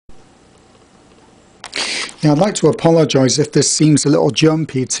Yeah, I'd like to apologise if this seems a little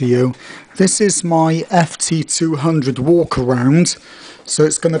jumpy to you. This is my FT200 walk around, so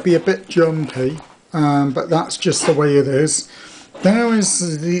it's going to be a bit jumpy, but that's just the way it is. There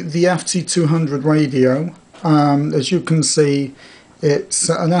is the FT200 radio. As you can see, it's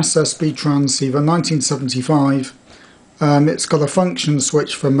an SSB transceiver, 1975. It's got a function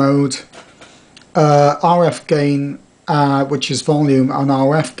switch for mode, RF gain, which is volume, and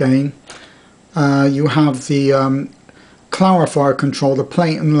RF gain. You have the clarifier control, the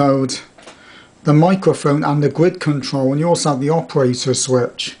plate and load, the microphone and the grid control, and you also have the operator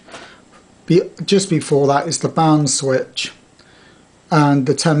switch. Just before that is the band switch and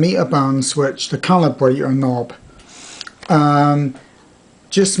the 10-meter band switch, the calibrator knob.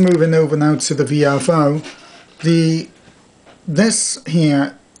 Just moving over now to the VFO. This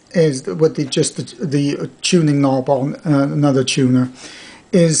here is with the tuning knob on another tuner.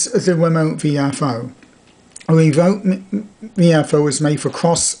 Is the remote VFO. A remote VFO is made for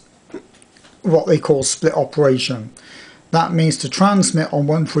what they call split operation. That means to transmit on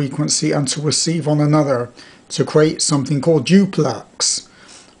one frequency and to receive on another, to create something called duplex.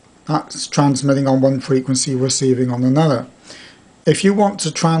 That's transmitting on one frequency, receiving on another. If you want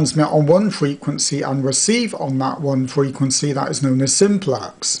to transmit on one frequency and receive on that one frequency, that is known as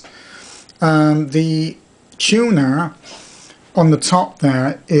simplex. The tuner on the top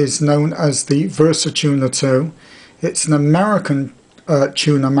there is known as the VersaTuner 2. It's an American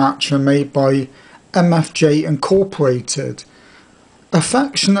tuner matcher made by MFJ Incorporated,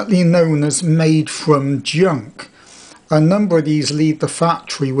 affectionately known as made from junk. A number of these leave the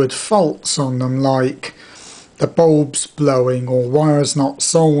factory with faults on them, like the bulbs blowing or wires not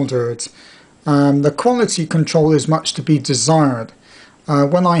soldered. The quality control is much to be desired.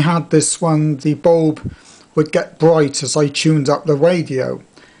 When I had this one, the bulb would get bright as I tuned up the radio,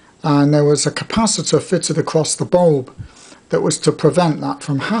 and there was a capacitor fitted across the bulb that was to prevent that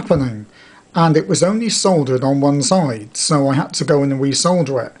from happening, and it was only soldered on one side, so I had to go in and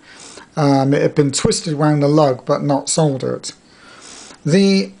resolder it. It had been twisted around the lug but not soldered.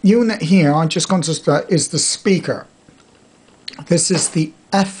 The unit here I'm just going to start is the speaker. This is the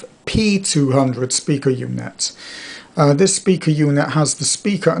FP200 speaker unit. This speaker unit has the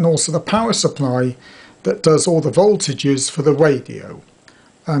speaker and also the power supply that does all the voltages for the radio,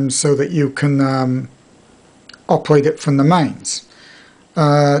 so that you can operate it from the mains.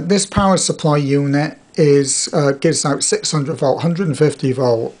 This power supply unit gives out 600 volt, 150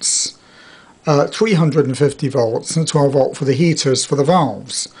 volts, 350 volts and 12 volt for the heaters for the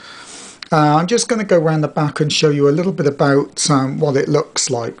valves. I'm just going to go around the back and show you a little bit about what it looks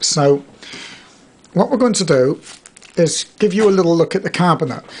like. So what we're going to do is give you a little look at the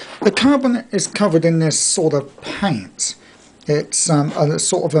cabinet. The cabinet is covered in this sort of paint. It's a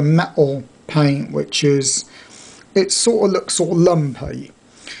sort of a metal paint, which is, it sort of looks all lumpy.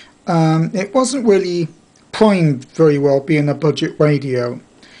 It wasn't really primed very well, being a budget radio,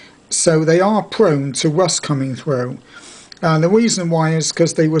 so they are prone to rust coming through. The reason why is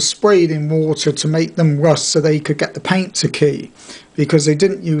because they were sprayed in water to make them rust so they could get the paint to key, because they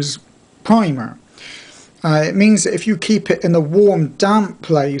didn't use primer. It means that if you keep it in a warm, damp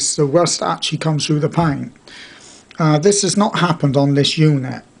place, the rust actually comes through the paint. This has not happened on this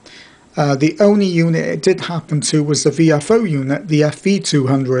unit. The only unit it did happen to was the VFO unit, the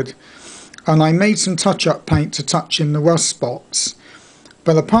FV200, and I made some touch-up paint to touch in the rust spots.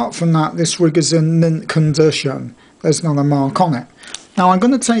 But apart from that, this rig is in mint condition. There's not a mark on it. Now I'm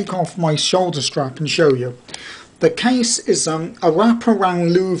going to take off my shoulder strap and show you. The case is a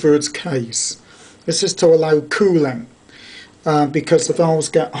wraparound louvered case. This is to allow cooling, because the valves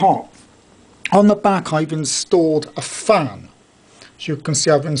get hot. On the back I've installed a fan. As you can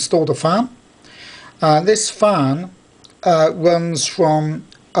see, I've installed a fan. This fan runs from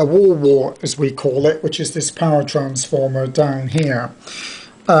a wall wart, as we call it, which is this power transformer down here.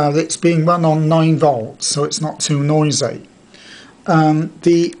 It's being run on 9 volts, so it's not too noisy.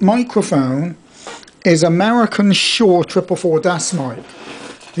 The microphone is American Shure 444 DES mic.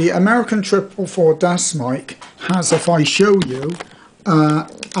 The American 444 DES mic has, if I show you,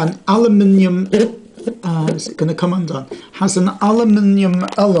 an aluminium, is it going to come undone? Has an aluminium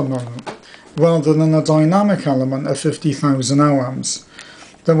element rather than a dynamic element of 50,000 ohms.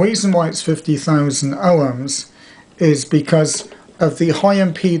 The reason why it's 50,000 ohms is because of the high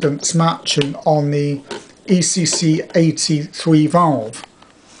impedance matching on the ECC 83 valve,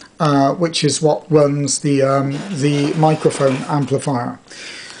 which is what runs the microphone amplifier.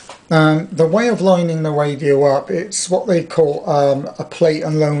 The way of lining the radio up, it's what they call a plate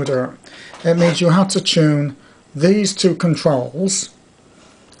and loader. It means you have to tune these two controls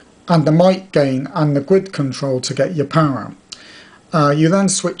and the mic gain and the grid control to get your power. You then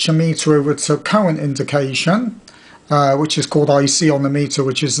switch your meter over to current indication, which is called IC on the meter,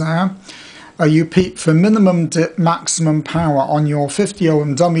 which is there. You peep for minimum maximum power on your 50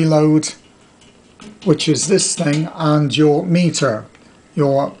 ohm dummy load, which is this thing, and your meter,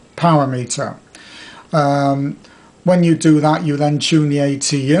 your power meter. When you do that, you then tune the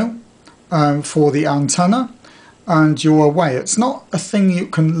ATU for the antenna, and you're away. It's not a thing you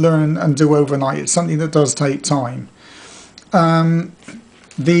can learn and do overnight. It's something that does take time.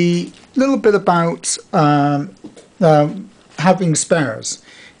 The little bit about having spares.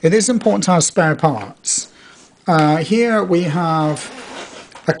 It is important to have spare parts. Here we have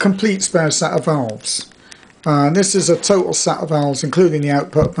a complete spare set of valves. This is a total set of valves, including the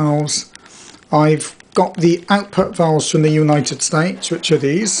output valves. I've got the output valves from the United States, which are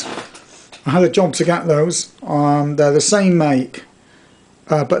these. I had a job to get those. They're the same make,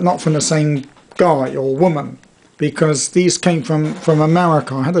 but not from the same guy or woman, because these came from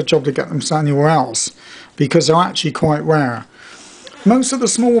America. I had a job to get them anywhere else, because they're actually quite rare. Most of the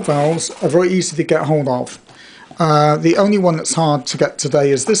small valves are very easy to get hold of. The only one that's hard to get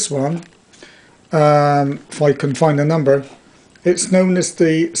today is this one, if I can find the number. It's known as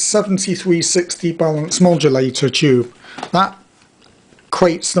the 7360 balance modulator tube. That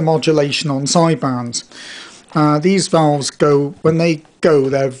creates the modulation on sidebands. These valves go, when they go,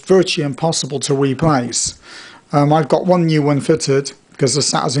 they're virtually impossible to replace. I've got one new one fitted because the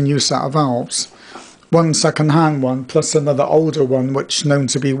set has a new set of valves. One second-hand one plus another older one which is known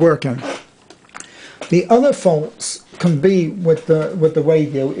to be working. The other faults can be with the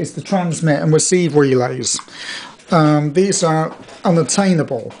radio is the transmit and receive relays. These are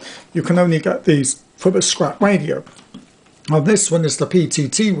unattainable. You can only get these for the scrap radio. Now this one is the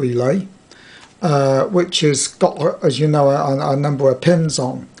PTT relay, which has got, as you know, a number of pins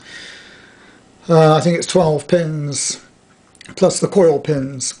on. I think it's 12 pins plus the coil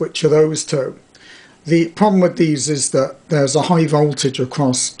pins, which are those two. The problem with these is that there's a high voltage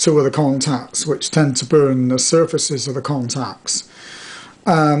across two of the contacts, which tend to burn the surfaces of the contacts.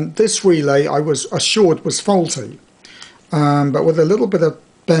 This relay I was assured was faulty, but with a little bit of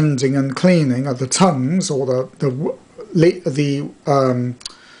bending and cleaning of the tongues or the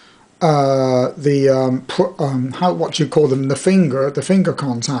finger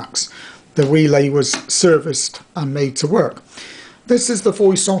contacts, the relay was serviced and made to work. This is the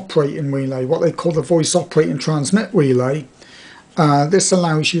voice operating relay, what they call the voice operating transmit relay. This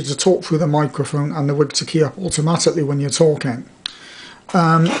allows you to talk through the microphone and the rig to key up automatically when you're talking.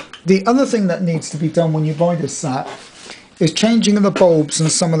 The other thing that needs to be done when you buy this set is changing of the bulbs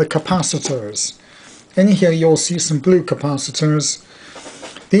and some of the capacitors. In here you'll see some blue capacitors.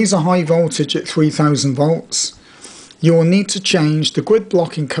 These are high voltage at 3000 volts. You will need to change the grid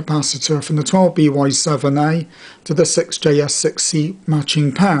blocking capacitor from the 12BY7A to the 6JS6C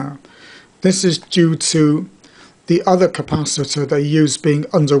matching pair. This is due to the other capacitor they use being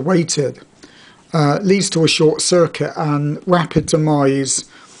underweighted. Leads to a short circuit and rapid demise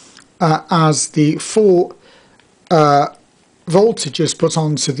as the full voltage is put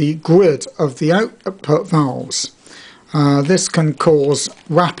onto the grid of the output valves. This can cause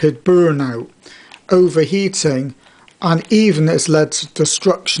rapid burnout, overheating, and even it's led to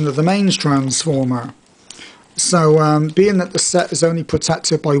destruction of the mains transformer. So being that the set is only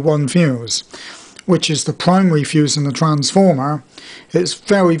protected by one fuse, which is the primary fuse in the transformer, it's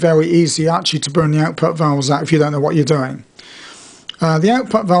very, very easy actually to burn the output valves out if you don't know what you're doing. The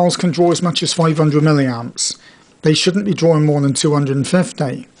output valves can draw as much as 500 milliamps. They shouldn't be drawing more than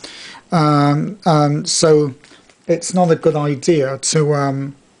 250. So it's not a good idea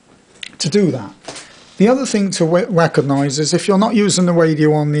to do that. The other thing to recognise is if you're not using the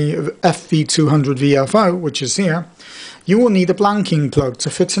radio on the FV200 VFO, which is here, you will need a blanking plug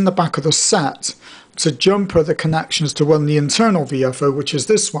to fit in the back of the set to jumper the connections to run the internal VFO, which is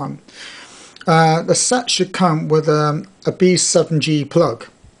this one. The set should come with a B7G plug.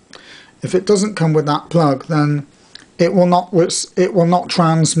 If it doesn't come with that plug, then it will not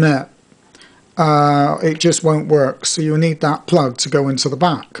transmit. It just won't work. So you need that plug to go into the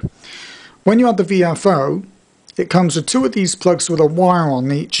back. When you have the VFO, it comes with two of these plugs with a wire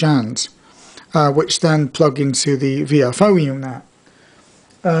on each end, which then plug into the VFO unit.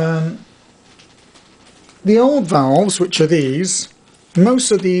 The old valves, which are these,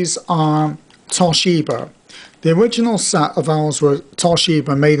 most of these are Toshiba. The original set of valves were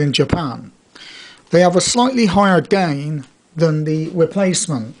Toshiba, made in Japan. They have a slightly higher gain than the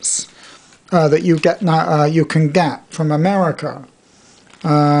replacements that you get now. You can get from America.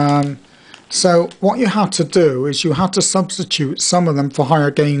 So what you had to do is you had to substitute some of them for higher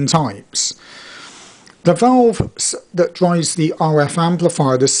gain types. The valve that drives the RF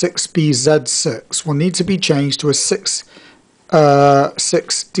amplifier, the 6BZ6, will need to be changed to a 6D,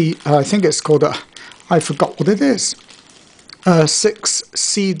 I think it's called a, I forgot what it is,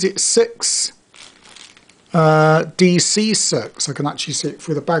 6CD6 DC6. I can actually see it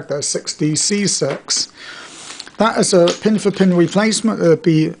through the bag there, 6DC6. That is a pin-for-pin replacement of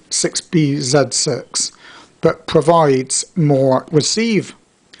the 6BZ6, but provides more receive.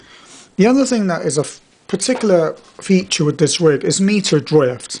 The other thing that is a particular feature with this rig is meter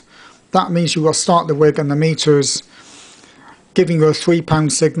drift. That means you will start the rig and the meter's giving you a 3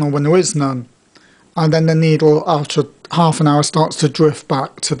 pound signal when there is none, and then the needle after half an hour starts to drift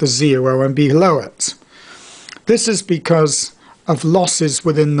back to the 0 and below it. This is because of losses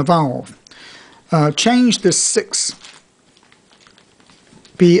within the valve. Change this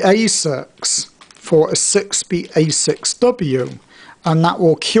 6BA6 for a 6BA6W, and that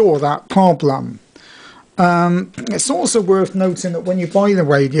will cure that problem. It's also worth noting that when you buy the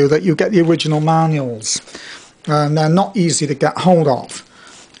radio that you get the original manuals, and they're not easy to get hold of.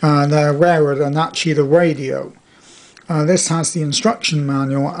 They're rarer than actually the radio. This has the instruction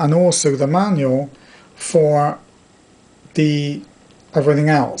manual and also the manual for the everything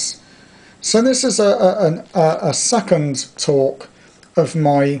else. So this is a second talk of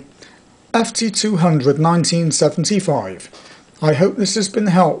my FT200 1975. I hope this has been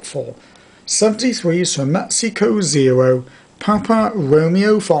helpful. 73 is from Mexico 0, Papa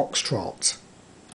Romeo Foxtrot.